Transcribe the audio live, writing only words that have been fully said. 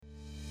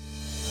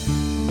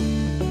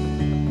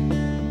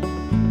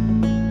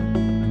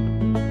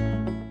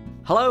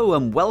Hello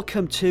and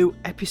welcome to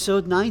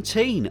episode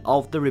 19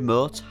 of the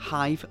Remote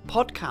Hive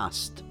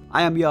podcast.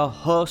 I am your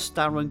host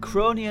Darren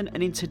Cronian,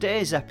 and in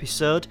today's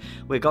episode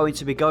we're going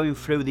to be going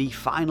through the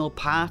final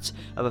part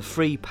of a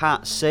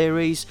 3-part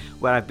series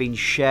where I've been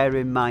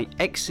sharing my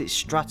exit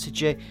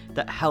strategy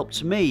that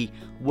helped me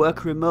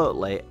work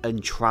remotely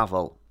and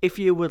travel. If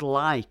you would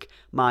like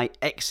my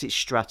exit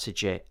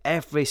strategy,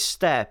 every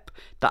step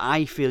that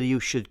I feel you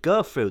should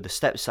go through, the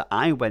steps that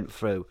I went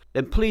through,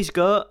 then please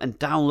go and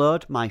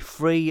download my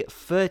free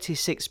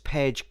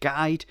 36-page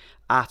guide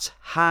at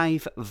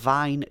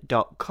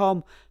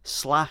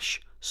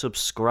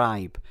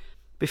hivevine.com/subscribe.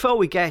 Before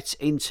we get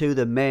into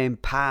the main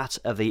part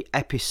of the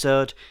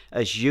episode,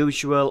 as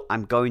usual,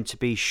 I'm going to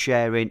be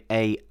sharing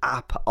a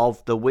app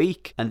of the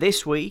week. And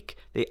this week,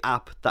 the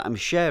app that I'm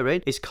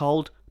sharing is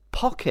called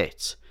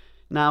Pocket.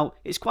 Now,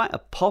 it's quite a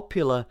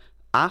popular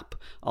app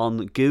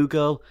on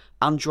Google,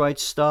 Android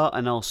store,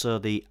 and also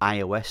the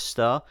iOS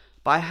store.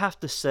 But I have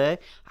to say,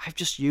 I've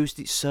just used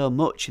it so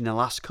much in the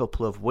last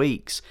couple of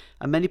weeks,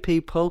 and many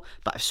people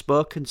that I've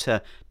spoken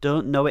to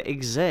don't know it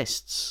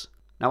exists.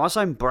 Now, as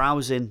I'm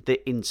browsing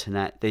the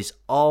internet, there's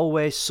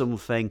always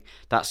something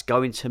that's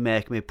going to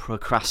make me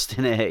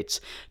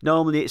procrastinate.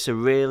 Normally, it's a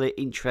really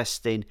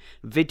interesting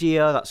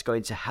video that's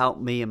going to help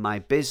me in my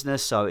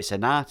business, or it's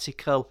an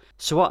article.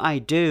 So what I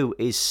do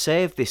is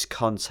save this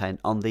content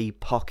on the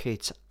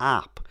Pocket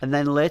app. And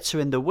then later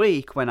in the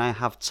week, when I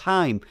have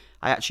time,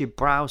 I actually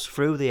browse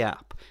through the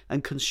app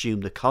and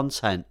consume the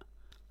content.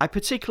 I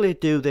particularly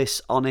do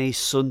this on a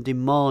Sunday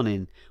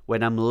morning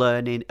when I'm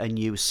learning a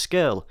new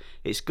skill.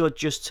 It's good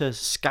just to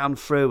scan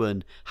through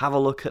and have a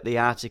look at the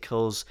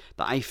articles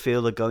that I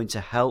feel are going to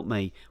help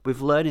me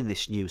with learning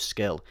this new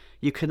skill.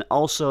 You can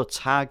also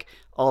tag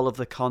all of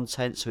the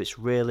content so it's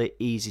really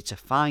easy to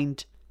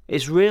find.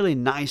 It's really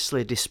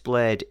nicely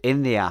displayed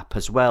in the app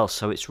as well,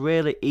 so it's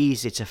really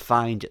easy to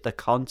find the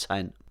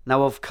content.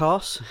 Now, of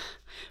course,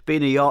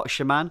 being a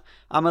Yorkshire man,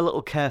 I'm a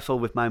little careful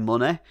with my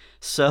money,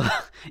 so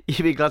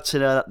you'll be glad to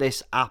know that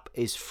this app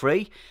is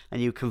free and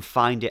you can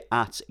find it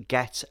at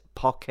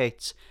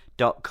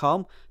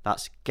getpocket.com.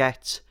 That's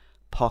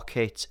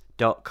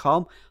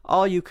getpocket.com,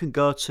 or you can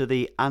go to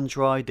the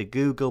Android, the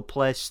Google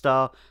Play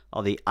Store,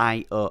 or the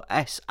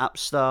iOS App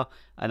Store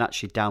and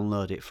actually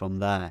download it from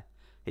there.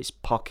 It's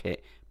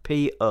Pocket,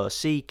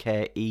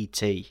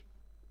 P-O-C-K-E-T.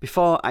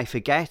 Before I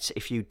forget,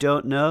 if you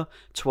don't know,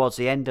 towards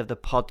the end of the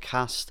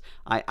podcast,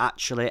 I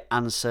actually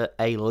answer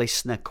a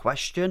listener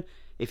question.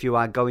 If you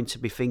are going to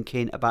be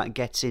thinking about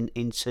getting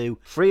into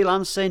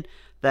freelancing,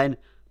 then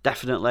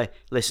definitely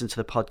listen to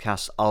the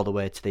podcast all the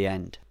way to the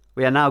end.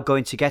 We are now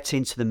going to get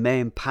into the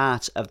main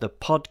part of the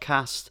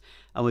podcast,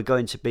 and we're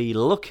going to be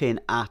looking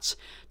at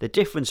the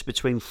difference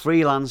between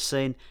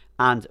freelancing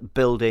and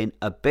building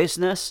a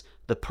business,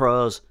 the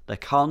pros, the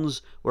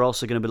cons. We're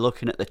also going to be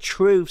looking at the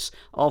truths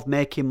of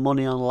making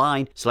money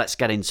online. So let's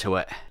get into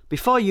it.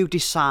 Before you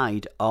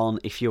decide on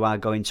if you are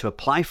going to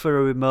apply for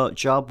a remote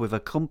job with a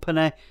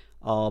company,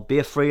 or be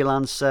a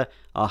freelancer,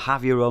 or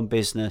have your own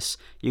business,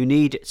 you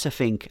need to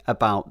think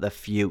about the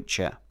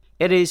future.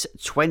 It is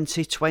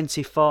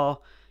 2024,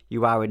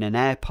 you are in an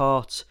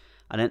airport,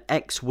 and an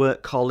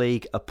ex-work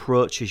colleague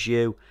approaches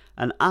you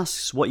and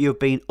asks what you've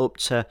been up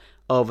to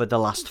over the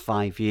last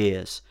 5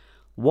 years.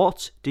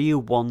 What do you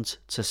want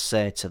to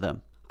say to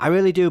them? I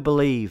really do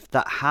believe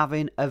that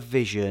having a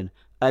vision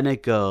and a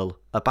goal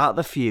about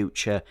the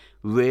future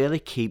really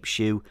keeps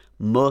you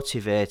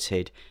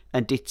motivated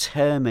and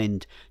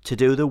determined to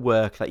do the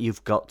work that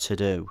you've got to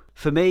do.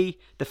 For me,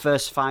 the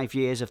first 5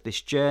 years of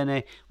this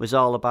journey was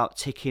all about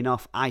ticking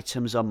off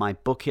items on my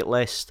bucket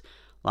list,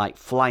 like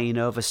flying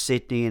over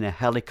Sydney in a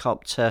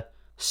helicopter,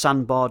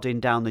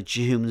 sandboarding down the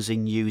dunes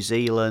in New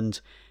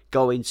Zealand,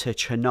 going to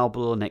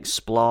Chernobyl and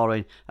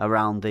exploring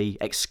around the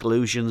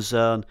exclusion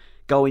zone,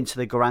 going to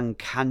the Grand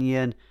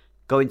Canyon,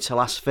 going to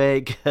Las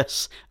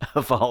Vegas,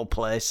 of all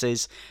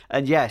places.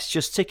 And yes,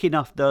 just ticking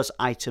off those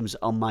items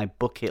on my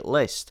bucket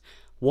list.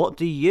 What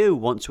do you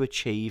want to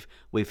achieve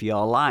with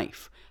your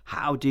life?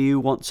 How do you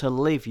want to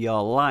live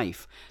your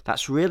life?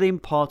 That's really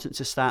important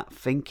to start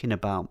thinking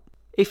about.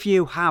 If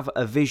you have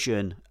a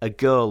vision, a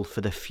goal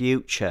for the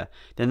future,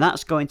 then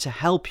that's going to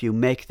help you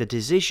make the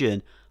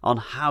decision on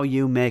how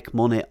you make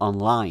money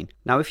online.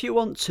 Now, if you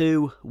want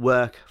to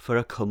work for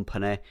a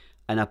company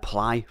and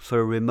apply for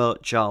a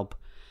remote job,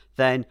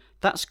 then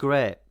that's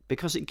great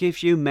because it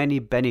gives you many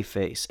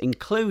benefits,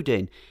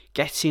 including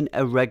getting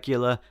a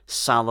regular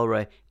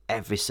salary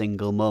every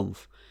single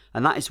month.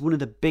 And that is one of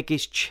the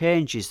biggest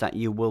changes that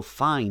you will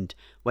find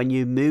when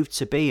you move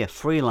to be a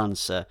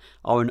freelancer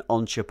or an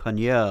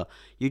entrepreneur.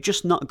 You're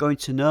just not going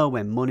to know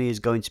when money is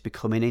going to be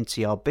coming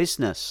into your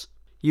business.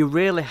 You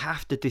really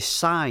have to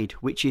decide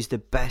which is the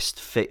best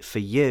fit for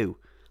you.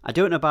 I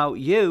don't know about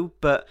you,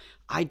 but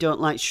I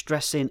don't like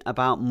stressing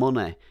about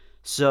money.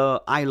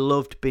 So I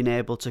loved being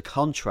able to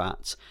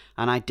contract,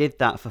 and I did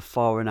that for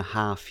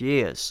 4.5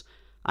 years.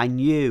 I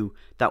knew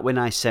that when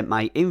I sent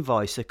my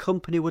invoice, the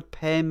company would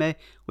pay me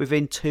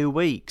within 2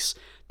 weeks.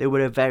 They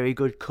were a very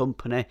good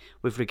company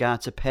with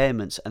regard to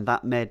payments, and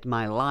that made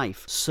my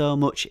life so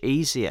much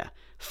easier.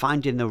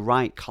 Finding the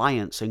right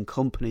clients and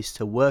companies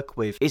to work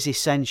with is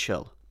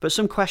essential. But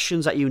some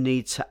questions that you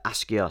need to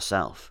ask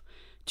yourself.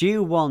 Do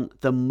you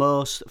want the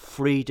most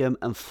freedom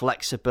and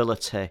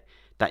flexibility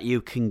that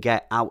you can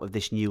get out of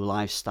this new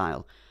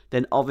lifestyle?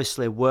 Then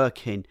obviously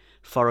working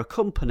for a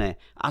company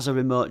as a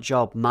remote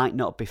job might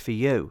not be for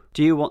you.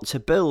 Do you want to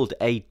build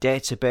a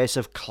database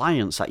of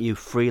clients that you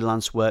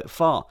freelance work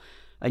for?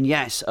 And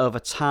yes, over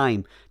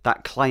time,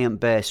 that client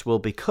base will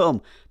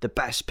become the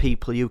best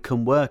people you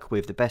can work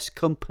with, the best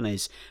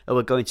companies who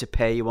are going to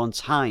pay you on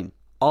time.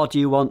 Or do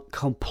you want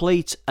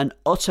complete and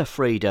utter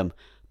freedom,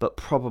 but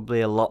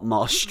probably a lot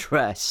more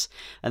stress?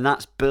 And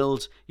that's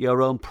build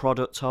your own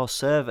product or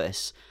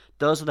service.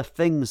 Those are the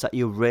things that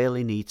you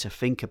really need to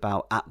think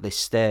about at this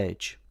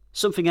stage.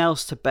 Something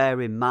else to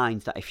bear in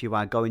mind that if you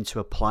are going to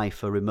apply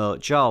for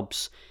remote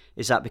jobs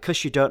is that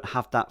because you don't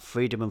have that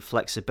freedom and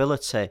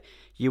flexibility,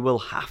 you will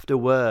have to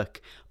work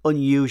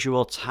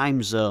unusual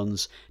time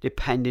zones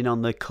depending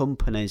on the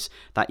companies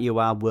that you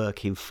are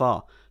working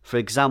for. For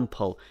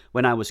example,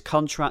 when I was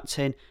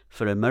contracting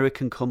for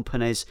American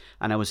companies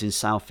and I was in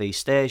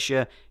Southeast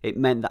Asia, it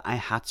meant that I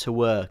had to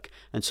work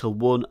until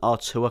 1 or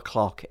 2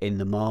 o'clock in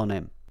the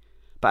morning.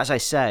 But as I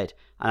said,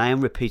 and I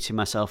am repeating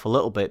myself a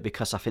little bit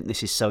because I think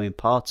this is so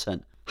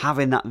important,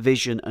 having that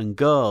vision and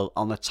goal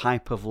on the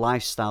type of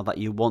lifestyle that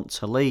you want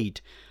to lead,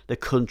 the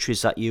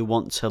countries that you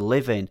want to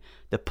live in,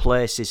 the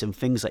places and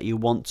things that you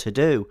want to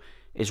do,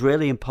 is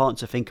really important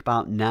to think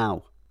about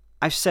now.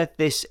 I've said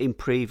this in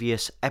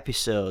previous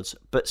episodes,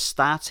 but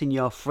starting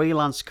your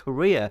freelance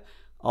career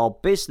or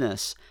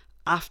business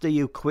after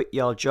you quit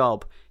your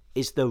job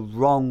is the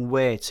wrong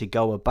way to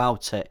go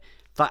about it.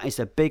 That is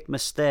a big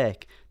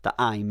mistake that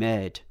I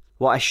made.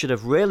 What I should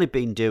have really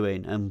been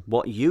doing, and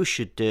what you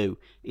should do,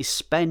 is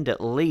spend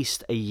at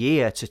least 1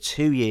 year to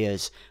 2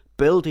 years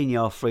building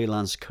your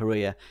freelance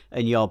career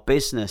and your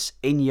business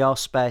in your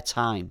spare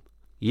time.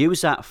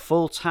 Use that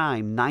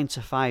full-time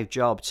 9-to-5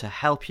 job to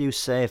help you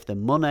save the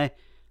money,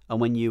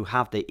 and when you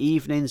have the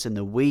evenings and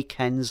the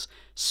weekends,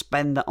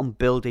 spend that on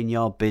building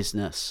your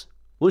business.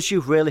 Once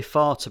you've really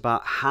thought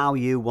about how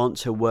you want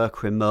to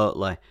work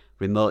remotely,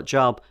 remote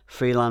job,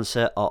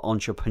 freelancer or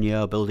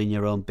entrepreneur building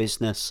your own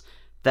business,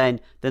 then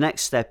the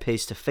next step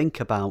is to think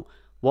about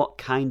what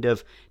kind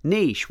of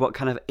niche, what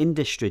kind of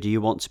industry do you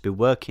want to be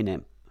working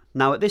in.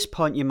 Now at this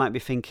point you might be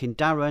thinking,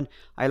 Darren,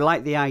 I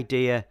like the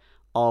idea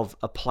of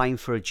applying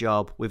for a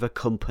job with a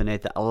company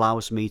that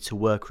allows me to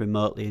work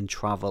remotely and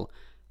travel,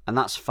 and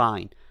that's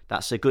fine.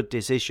 That's a good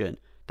decision.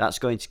 That's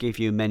going to give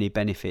you many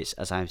benefits,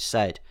 as I've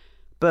said.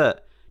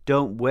 But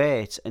don't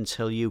wait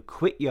until you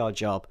quit your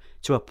job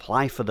to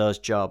apply for those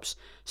jobs.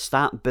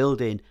 Start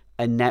building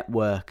a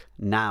network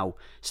now.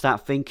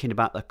 Start thinking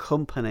about the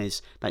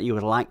companies that you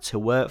would like to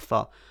work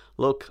for.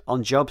 Look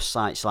on job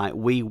sites like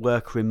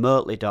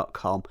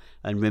weworkremotely.com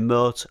and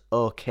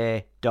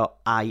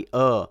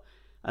remoteok.io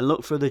and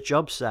look through the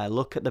jobs there.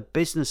 Look at the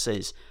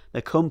businesses,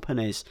 the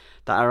companies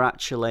that are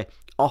actually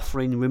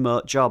offering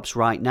remote jobs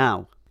right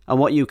now. And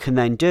what you can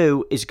then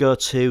do is go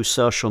to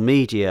social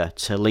media,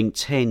 to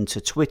LinkedIn, to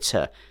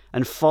Twitter,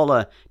 and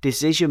follow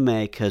decision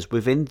makers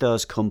within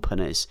those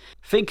companies.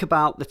 Think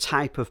about the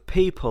type of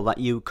people that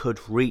you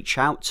could reach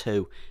out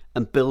to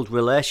and build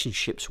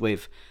relationships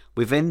with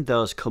within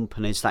those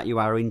companies that you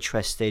are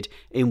interested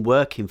in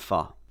working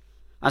for.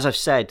 As I've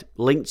said,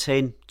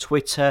 LinkedIn,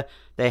 Twitter,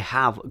 they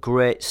have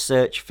great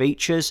search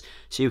features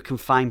so you can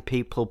find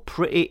people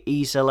pretty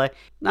easily.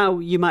 Now,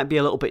 you might be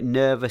a little bit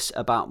nervous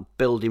about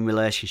building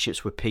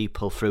relationships with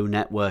people through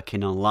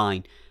networking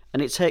online,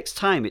 and it takes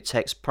time, it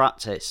takes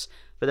practice.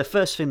 But the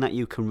first thing that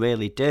you can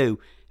really do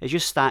is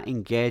just start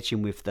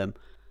engaging with them.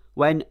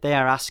 When they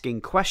are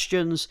asking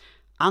questions,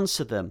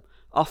 answer them.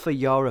 Offer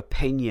your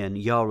opinion,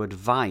 your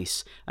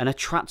advice, and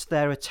attract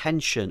their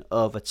attention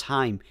over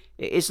time.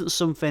 It isn't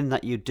something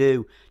that you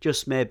do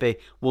just maybe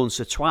once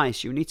or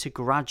twice. You need to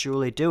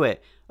gradually do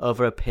it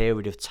over a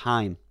period of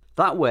time.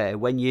 That way,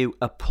 when you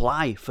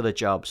apply for the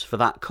jobs for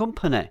that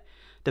company,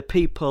 the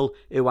people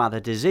who are the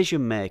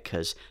decision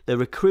makers, the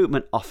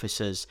recruitment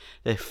officers,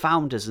 the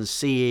founders and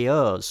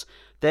CEOs,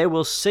 they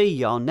will see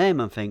your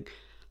name and think,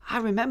 I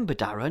remember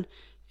Darren.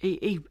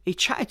 He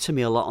chatted to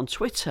me a lot on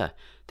Twitter.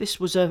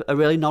 This was a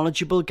really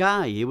knowledgeable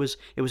guy. He was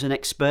an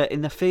expert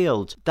in the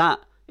field. That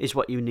is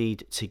what you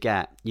need to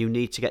get. You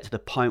need to get to the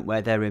point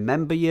where they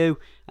remember you,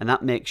 and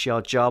that makes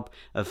your job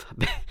of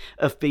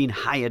being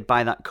hired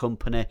by that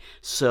company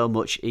so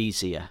much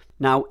easier.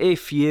 Now,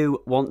 if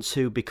you want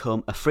to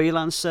become a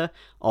freelancer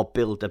or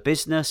build a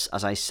business,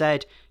 as I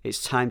said,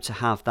 it's time to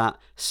have that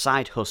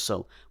side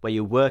hustle where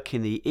you work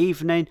in the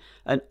evening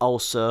and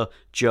also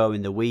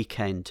during the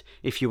weekend.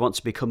 If you want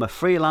to become a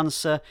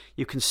freelancer,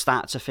 you can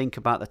start to think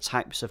about the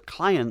types of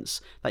clients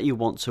that you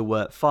want to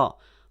work for.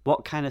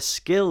 What kind of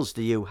skills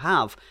do you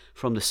have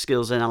from the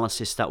skills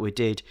analysis that we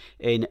did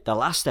in the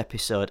last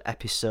episode,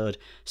 episode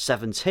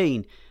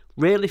 17?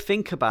 Really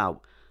think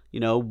about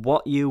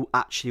what you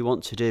actually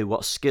want to do,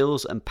 what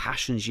skills and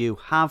passions you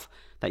have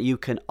that you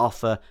can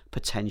offer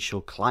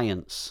potential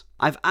clients.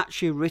 I've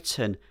actually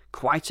written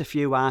quite a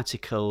few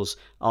articles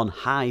on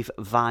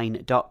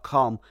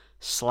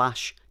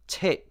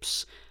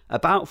hivevine.com/tips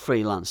about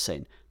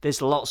freelancing.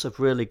 There's lots of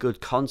really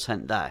good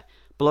content there.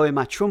 Blowing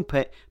my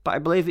trumpet, but I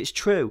believe it's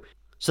true.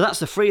 So that's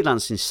the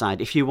freelancing side.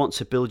 If you want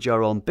to build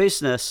your own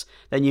business,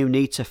 then you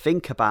need to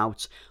think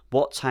about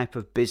what type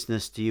of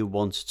business do you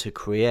want to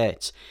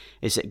create.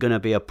 Is it going to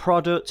be a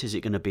product? Is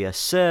it going to be a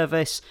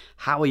service?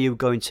 How are you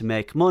going to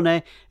make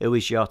money? Who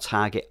is your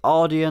target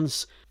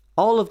audience?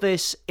 All of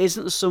this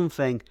isn't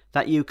something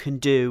that you can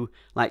do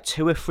like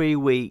 2 or 3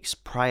 weeks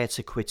prior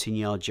to quitting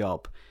your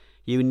job.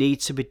 You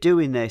need to be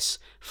doing this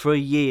for a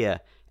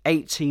year,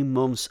 18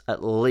 months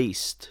at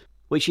least.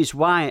 Which is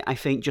why I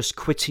think just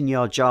quitting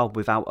your job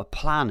without a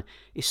plan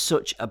is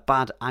such a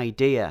bad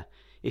idea.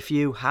 If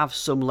you have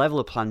some level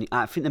of planning,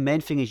 I think the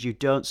main thing is you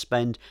don't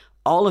spend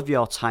all of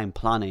your time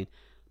planning,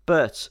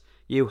 but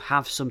you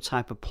have some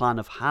type of plan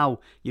of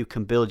how you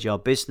can build your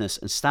business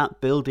and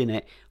start building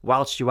it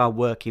whilst you are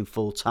working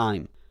full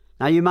time.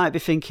 Now you might be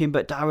thinking,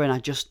 but Darren, I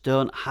just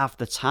don't have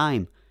the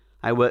time.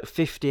 I work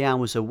 50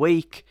 hours a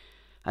week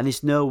and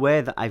there's no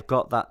way that I've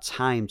got that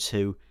time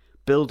to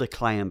build a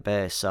client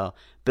base or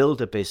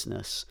build a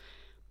business.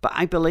 But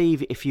I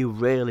believe if you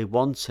really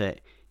want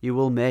it, you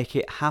will make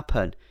it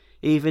happen.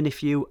 Even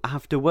if you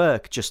have to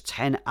work just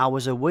 10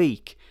 hours a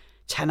week,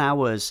 10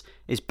 hours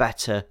is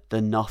better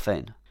than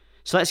nothing.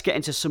 So let's get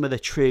into some of the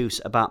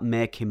truths about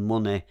making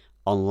money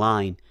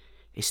online.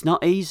 It's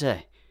not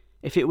easy.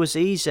 If it was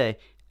easy,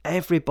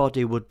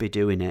 everybody would be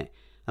doing it.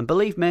 And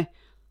believe me,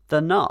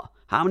 they're not.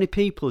 How many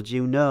people do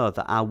you know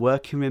that are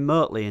working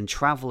remotely and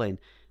travelling?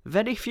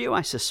 Very few,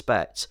 I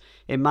suspect.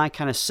 In my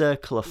kind of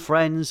circle of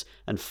friends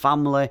and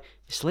family,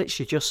 it's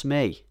literally just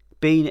me.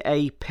 Being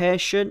a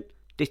patient,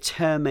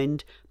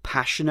 determined,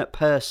 passionate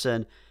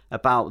person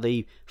about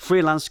the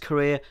freelance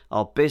career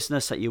or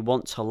business that you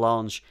want to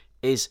launch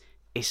is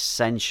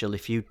essential.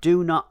 If you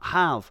do not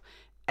have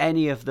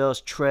any of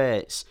those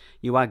traits,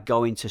 you are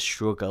going to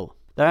struggle.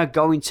 There are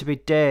going to be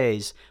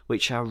days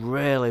which are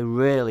really,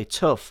 really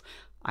tough.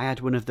 I had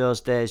one of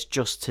those days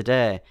just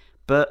today,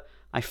 but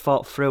I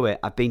fought through it.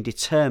 I've been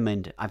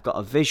determined. I've got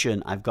a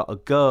vision. I've got a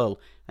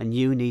goal, and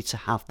you need to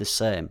have the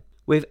same.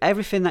 With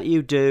everything that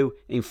you do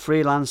in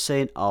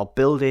freelancing or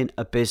building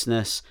a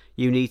business,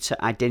 you need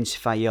to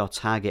identify your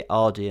target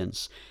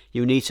audience.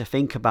 You need to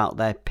think about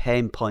their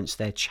pain points,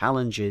 their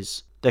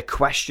challenges, the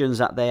questions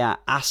that they are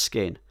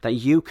asking that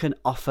you can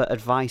offer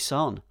advice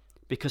on.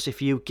 Because if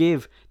you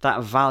give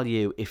that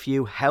value, if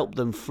you help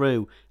them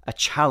through a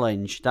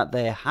challenge that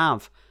they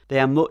have, they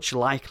are much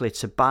likely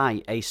to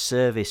buy a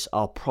service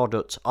or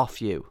product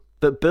off you.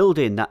 But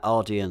building that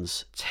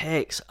audience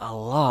takes a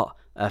lot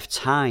of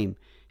time.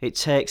 It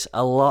takes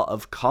a lot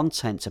of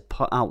content to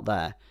put out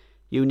there.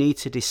 You need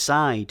to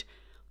decide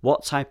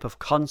what type of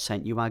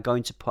content you are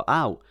going to put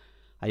out.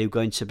 Are you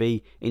going to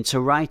be into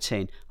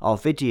writing or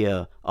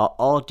video or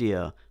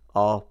audio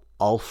or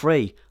all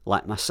three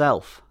like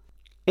myself?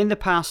 In the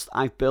past,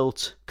 I've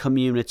built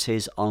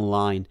communities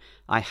online.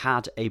 I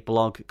had a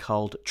blog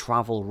called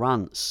Travel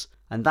Rants,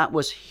 and that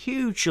was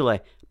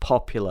hugely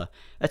popular.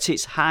 At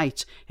its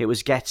height, it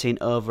was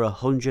getting over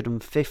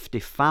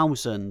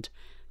 150,000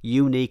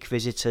 unique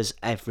visitors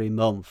every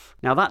month.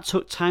 Now that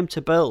took time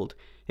to build.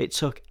 It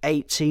took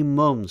 18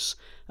 months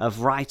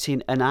of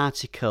writing an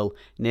article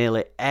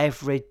nearly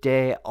every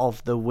day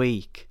of the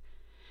week.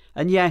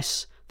 And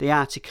yes, the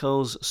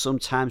articles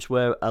sometimes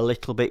were a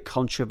little bit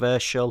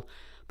controversial,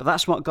 but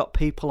that's what got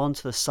people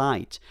onto the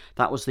site.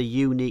 That was the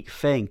unique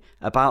thing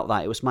about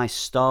that. It was my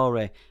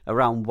story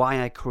around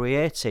why I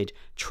created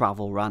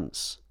Travel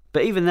Rants.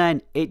 But even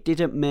then, it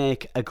didn't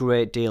make a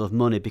great deal of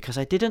money because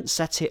I didn't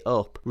set it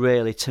up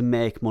really to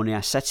make money.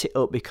 I set it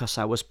up because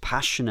I was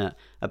passionate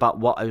about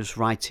what I was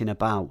writing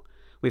about.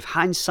 With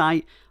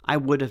hindsight, I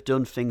would have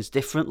done things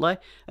differently,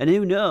 and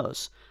who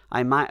knows?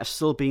 I might have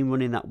still been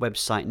running that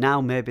website now.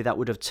 Maybe that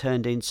would have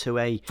turned into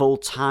a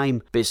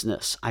full-time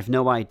business. I've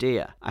no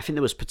idea. I think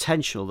there was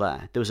potential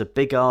there. There was a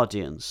big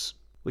audience,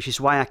 which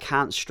is why I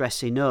can't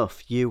stress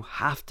enough. You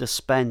have to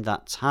spend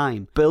that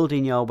time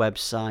building your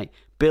website,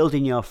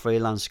 building your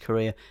freelance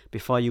career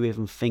before you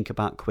even think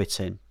about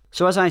quitting.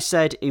 So as I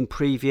said in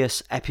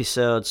previous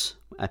episodes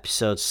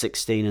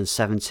 16 and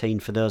 17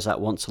 for those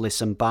that want to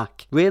listen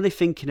back, really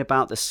thinking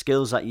about the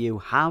skills that you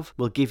have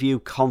will give you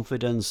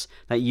confidence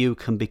that you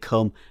can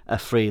become a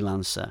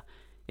freelancer.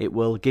 It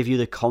will give you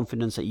the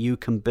confidence that you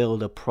can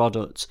build a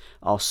product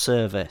or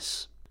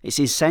service. It's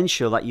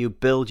essential that you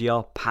build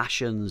your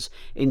passions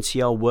into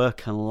your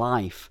work and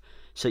life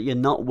so that you're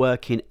not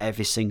working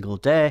every single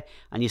day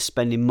and you're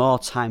spending more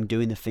time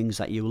doing the things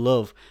that you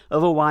love.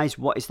 Otherwise,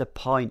 what is the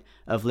point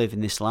of living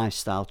this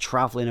lifestyle,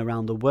 traveling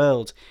around the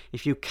world,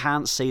 if you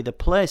can't see the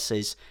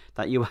places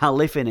that you are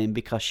living in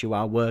because you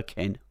are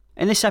working?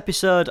 In this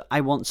episode,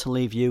 I want to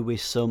leave you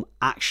with some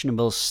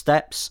actionable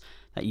steps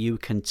that you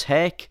can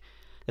take.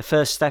 The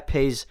first step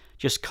is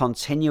just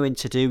continuing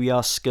to do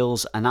your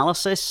skills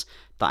analysis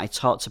that I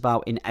talked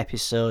about in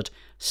episode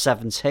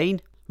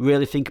 17.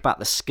 Really think about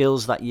the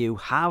skills that you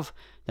have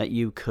that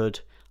you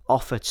could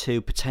offer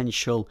to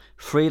potential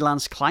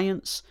freelance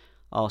clients,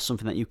 or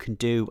something that you can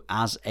do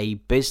as a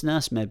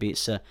business. Maybe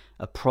it's a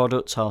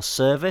product or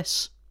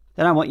service.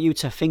 Then I want you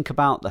to think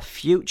about the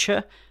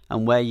future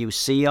and where you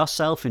see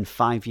yourself in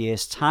 5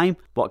 years' time.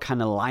 What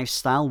kind of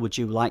lifestyle would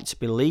you like to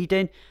be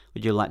leading?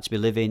 Would you like to be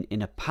living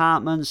in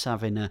apartments,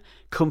 having a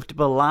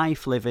comfortable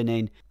life, living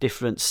in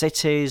different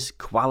cities,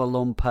 Kuala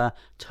Lumpur,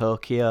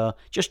 Tokyo,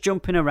 just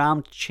jumping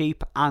around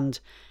cheap and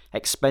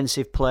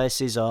expensive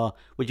places? Or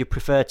would you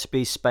prefer to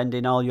be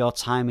spending all your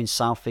time in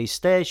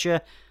Southeast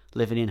Asia,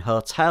 living in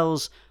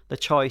hotels? The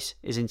choice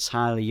is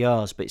entirely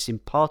yours, but it's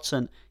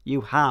important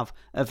you have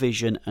a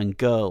vision and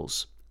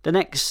goals. The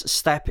next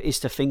step is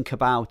to think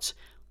about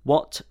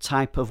what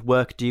type of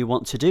work do you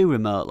want to do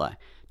remotely?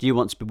 Do you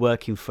want to be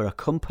working for a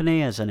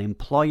company as an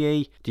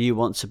employee? Do you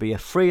want to be a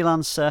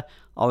freelancer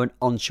or an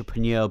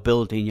entrepreneur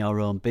building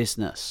your own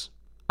business?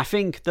 I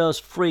think those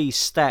 3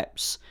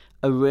 steps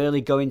are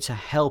really going to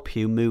help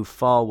you move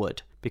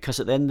forward, because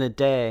at the end of the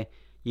day,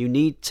 you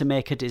need to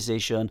make a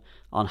decision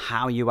on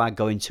how you are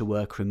going to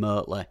work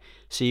remotely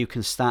so you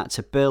can start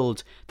to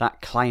build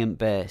that client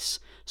base,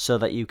 so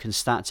that you can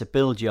start to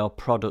build your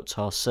product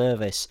or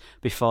service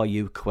before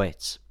you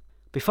quit.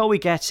 Before we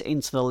get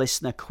into the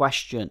listener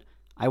question,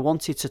 I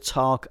wanted to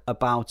talk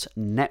about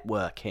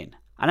networking.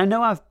 And I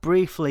know I've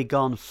briefly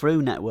gone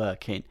through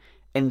networking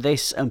in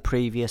this and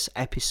previous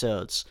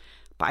episodes,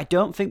 but I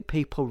don't think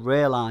people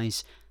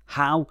realise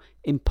how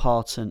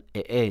important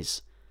it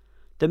is.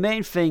 The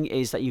main thing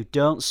is that you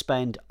don't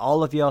spend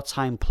all of your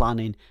time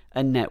planning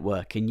and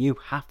networking. You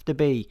have to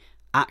be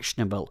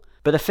actionable.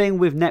 But the thing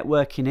with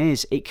networking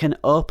is it can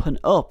open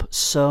up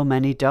so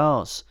many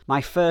doors. My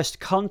first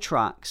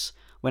contracts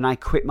when I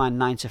quit my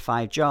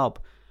 9-to-5 job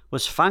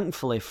was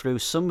thankfully through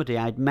somebody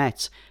I'd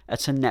met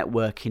at a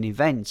networking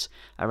event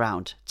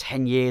around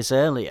 10 years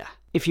earlier.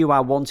 If you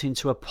are wanting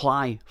to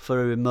apply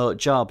for a remote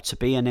job to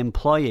be an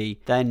employee,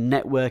 then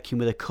networking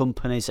with the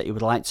companies that you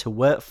would like to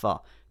work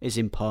for is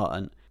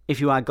important. If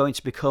you are going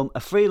to become a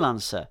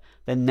freelancer,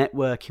 then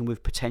networking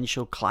with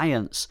potential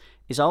clients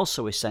is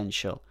also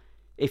essential.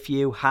 If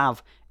you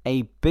have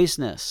a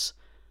business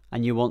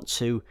and you want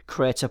to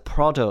create a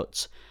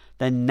product,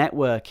 then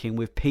networking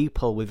with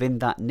people within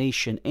that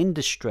niche and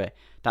industry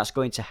that's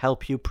going to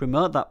help you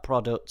promote that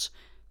product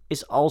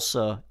is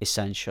also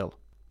essential.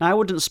 Now, I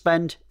wouldn't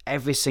spend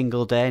every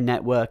single day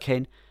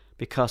networking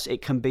because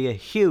it can be a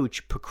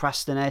huge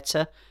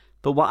procrastinator,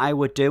 but what I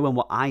would do and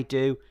what I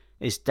do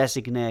is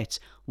designate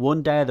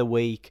one day of the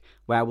week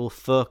where I will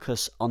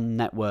focus on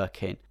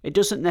networking. It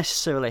doesn't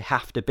necessarily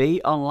have to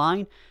be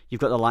online.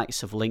 You've got the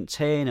likes of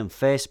LinkedIn and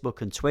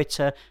Facebook and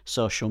Twitter,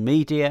 social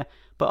media,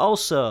 but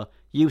also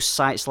use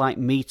sites like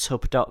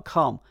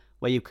meetup.com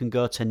where you can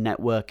go to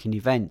networking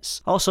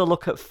events. Also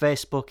look at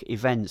Facebook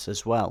events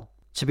as well.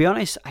 To be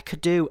honest, I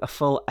could do a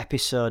full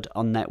episode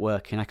on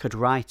networking. I could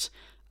write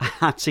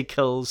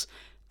articles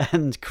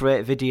and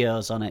create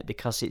videos on it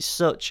because it's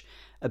such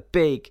a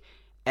big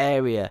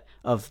area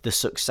of the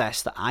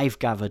success that I've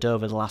gathered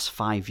over the last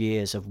 5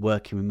 years of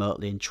working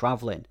remotely and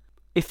travelling.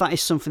 If that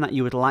is something that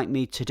you would like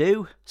me to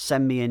do,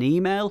 send me an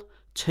email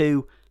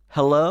to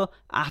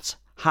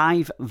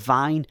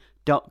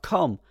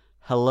hello@hivevine.com.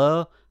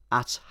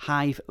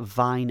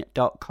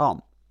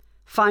 hello@hivevine.com.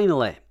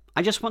 Finally,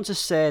 I just want to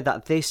say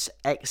that this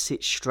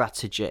exit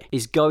strategy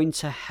is going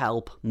to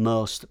help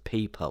most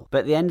people. But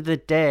at the end of the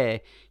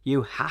day,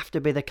 you have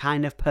to be the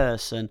kind of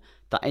person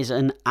that is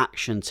an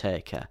action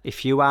taker.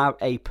 If you are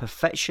a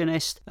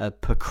perfectionist, a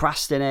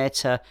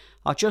procrastinator,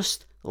 or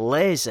just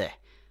lazy,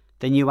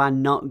 then you are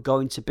not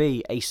going to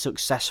be a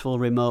successful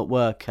remote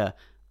worker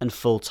and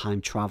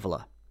full-time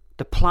traveller.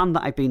 The plan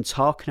that I've been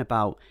talking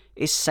about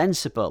is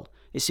sensible.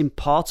 It's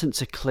important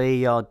to clear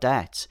your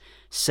debt,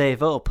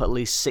 save up at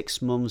least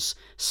 6 months'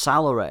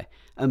 salary,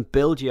 and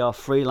build your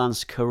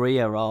freelance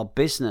career or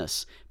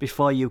business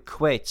before you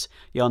quit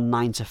your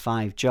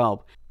 9-to-5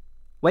 job.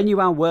 When you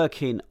are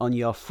working on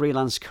your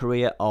freelance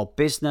career or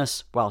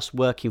business whilst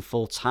working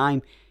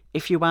full-time,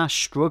 if you are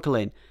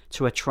struggling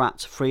to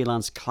attract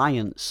freelance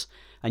clients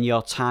and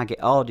your target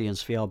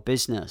audience for your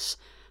business,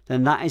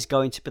 then that is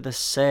going to be the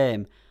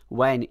same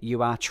when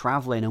you are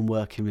travelling and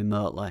working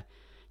remotely.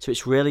 So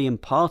it's really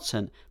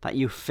important that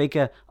you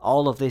figure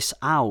all of this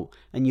out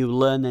and you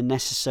learn the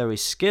necessary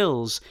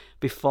skills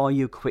before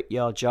you quit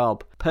your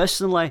job.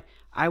 Personally,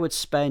 I would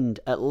spend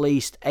at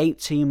least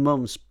 18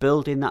 months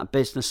building that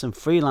business and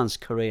freelance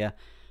career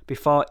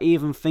before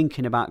even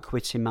thinking about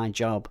quitting my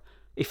job.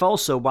 If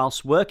also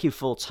whilst working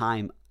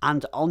full-time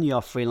and on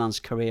your freelance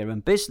career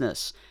and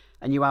business,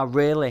 and you are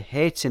really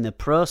hating the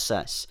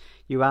process,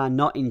 you are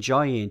not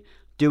enjoying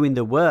doing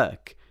the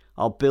work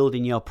or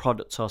building your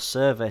product or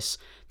service,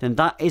 then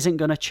that isn't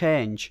going to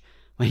change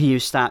when you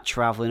start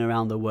travelling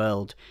around the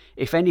world.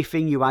 If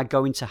anything, you are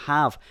going to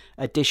have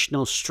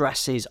additional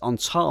stresses on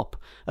top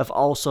of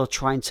also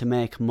trying to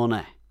make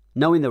money.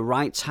 Knowing the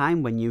right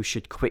time when you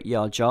should quit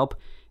your job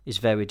is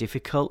very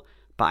difficult,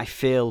 but I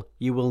feel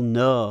you will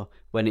know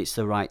when it's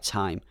the right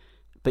time.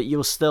 But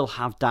you'll still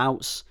have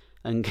doubts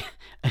and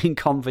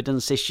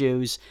confidence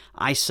issues.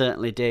 I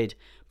certainly did,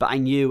 but I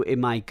knew in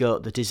my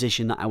gut the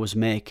decision that I was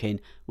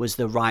making was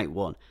the right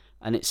one,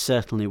 and it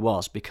certainly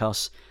was,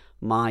 because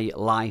my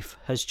life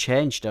has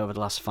changed over the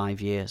last 5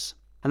 years.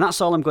 And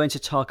that's all I'm going to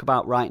talk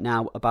about right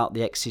now about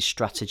the exit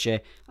strategy.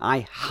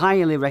 I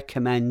highly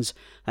recommend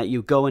that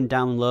you go and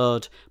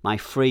download my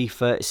free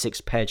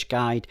 36-page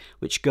guide,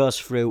 which goes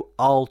through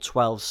all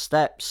 12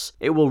 steps.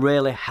 It will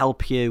really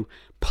help you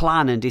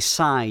plan and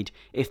decide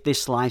if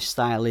this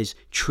lifestyle is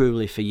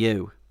truly for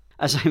you.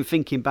 As I'm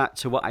thinking back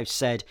to what I've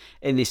said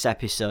in this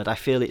episode, I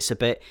feel it's a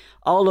bit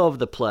all over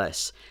the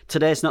place.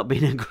 Today's not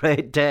been a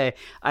great day.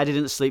 I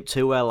didn't sleep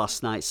too well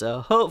last night,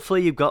 so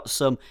hopefully you've got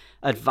some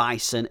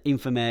advice and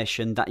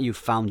information that you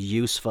found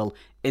useful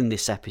in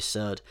this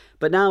episode.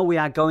 But now we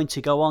are going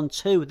to go on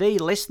to the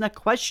listener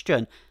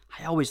question.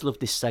 I always love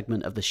this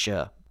segment of the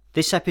show.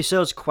 This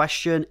episode's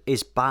question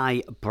is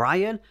by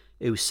Brian,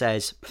 who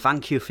says,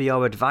 "Thank you for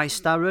your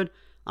advice, Darren.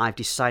 I've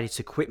decided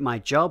to quit my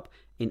job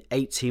in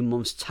 18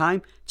 months'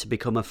 time to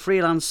become a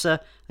freelancer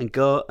and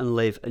go and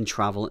live and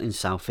travel in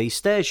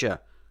Southeast Asia."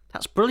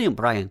 That's brilliant,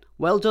 Brian.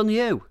 Well done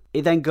you.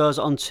 He then goes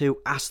on to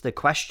ask the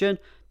question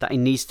that he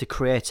needs to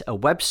create a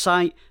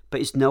website,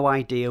 but has no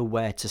idea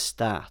where to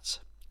start.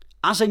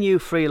 As a new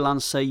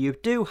freelancer, you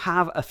do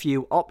have a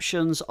few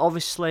options.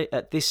 Obviously,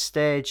 at this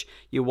stage,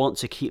 you want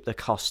to keep the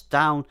cost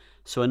down,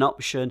 so an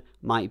option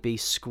might be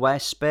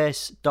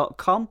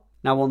squarespace.com.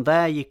 Now on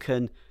there, you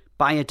can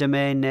buy a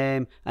domain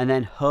name and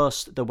then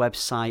host the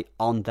website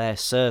on their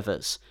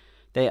servers.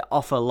 They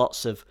offer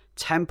lots of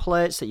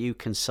templates that you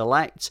can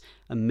select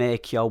and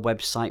make your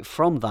website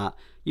from that.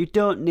 You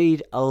don't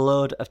need a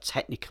load of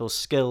technical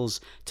skills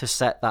to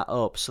set that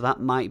up, so that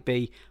might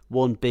be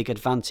one big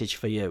advantage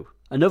for you.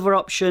 Another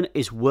option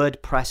is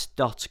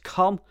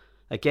wordpress.com.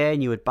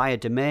 Again, you would buy a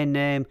domain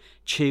name,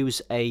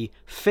 choose a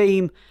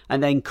theme,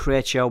 and then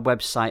create your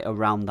website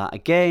around that.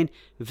 Again,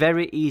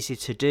 very easy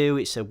to do.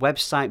 It's a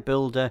website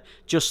builder,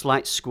 just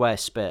like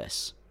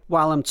Squarespace.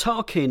 While I'm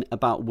talking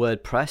about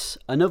WordPress,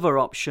 another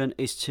option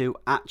is to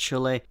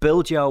actually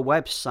build your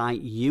website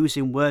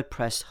using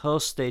WordPress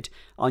hosted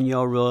on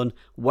your own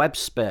web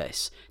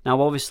space.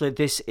 Now, obviously,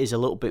 this is a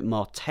little bit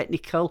more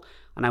technical,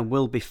 and I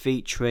will be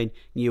featuring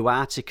new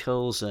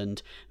articles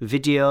and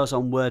videos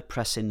on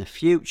WordPress in the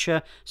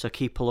future, so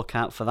keep a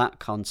lookout for that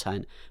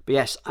content. But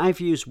yes, I've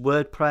used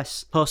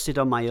WordPress hosted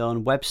on my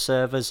own web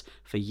servers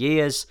for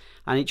years,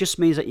 and it just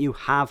means that you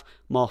have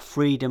more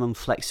freedom and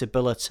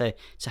flexibility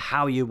to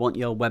how you want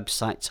your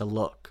website to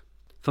look.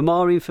 For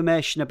more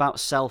information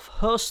about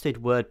self-hosted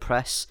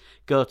WordPress,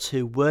 go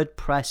to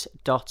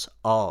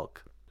wordpress.org.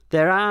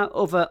 There are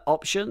other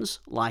options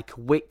like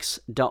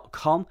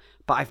wix.com,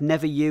 but I've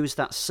never used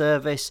that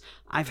service.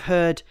 I've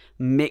heard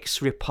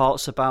mixed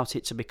reports about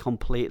it, to be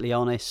completely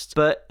honest.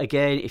 But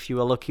again, if you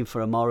are looking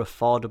for a more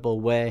affordable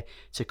way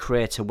to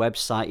create a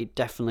website, it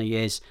definitely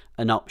is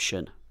an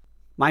option.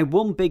 My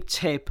one big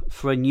tip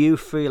for a new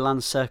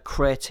freelancer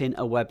creating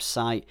a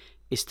website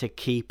is to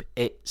keep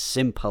it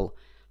simple.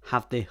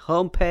 Have the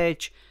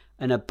homepage,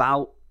 an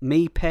About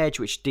Me page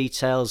which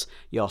details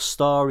your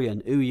story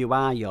and who you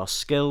are, your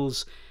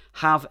skills.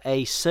 Have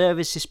a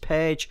services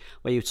page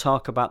where you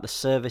talk about the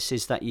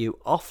services that you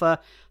offer.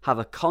 Have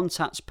a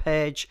contacts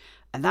page,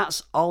 and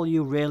that's all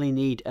you really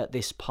need at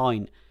this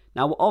point.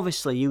 Now,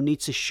 obviously, you need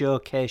to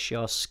showcase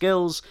your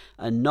skills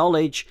and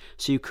knowledge,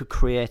 so you could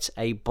create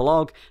a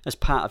blog as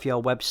part of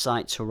your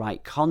website to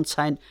write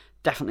content.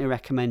 Definitely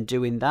recommend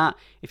doing that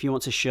if you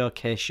want to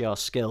showcase your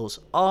skills,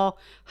 or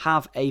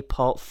have a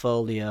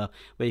portfolio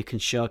where you can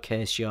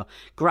showcase your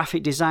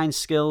graphic design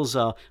skills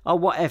or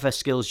whatever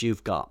skills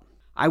you've got.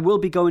 I will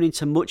be going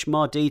into much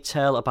more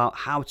detail about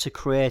how to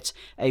create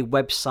a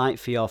website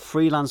for your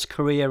freelance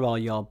career or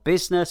your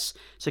business,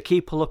 so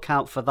keep a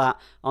lookout for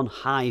that on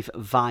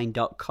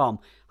hivevine.com.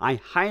 I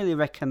highly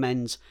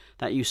recommend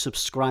that you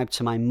subscribe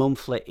to my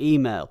monthly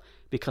email,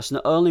 because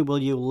not only will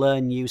you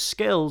learn new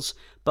skills,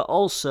 but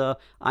also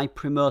I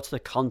promote the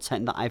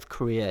content that I've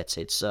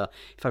created. So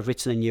if I've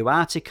written a new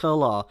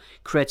article or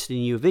created a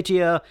new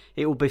video,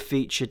 it will be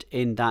featured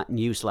in that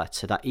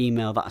newsletter, that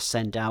email that I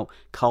send out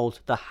called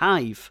The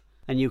Hive.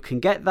 And you can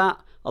get that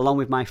along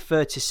with my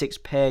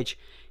 36-page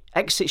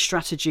exit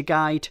strategy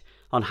guide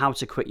on how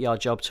to quit your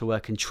job to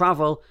work and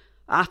travel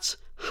at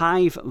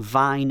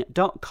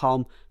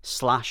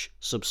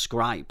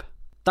hivevine.com/subscribe.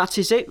 That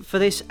is it for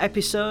this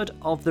episode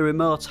of The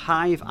Remote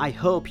Hive. I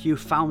hope you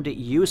found it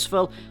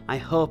useful. I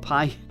hope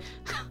I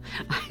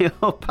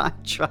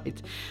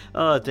tried.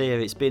 Oh dear,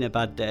 it's been a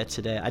bad day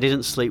today. I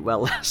didn't sleep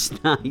well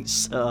last night,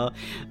 so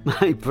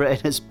my brain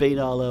has been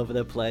all over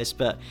the place.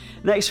 But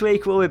next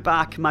week we'll be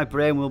back, my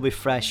brain will be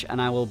fresh,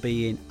 and I will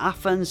be in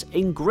Athens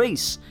in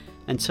Greece.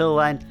 Until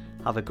then,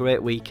 have a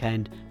great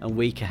weekend and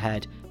week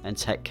ahead, and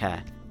take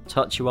care.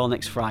 Talk to you all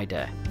next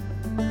Friday.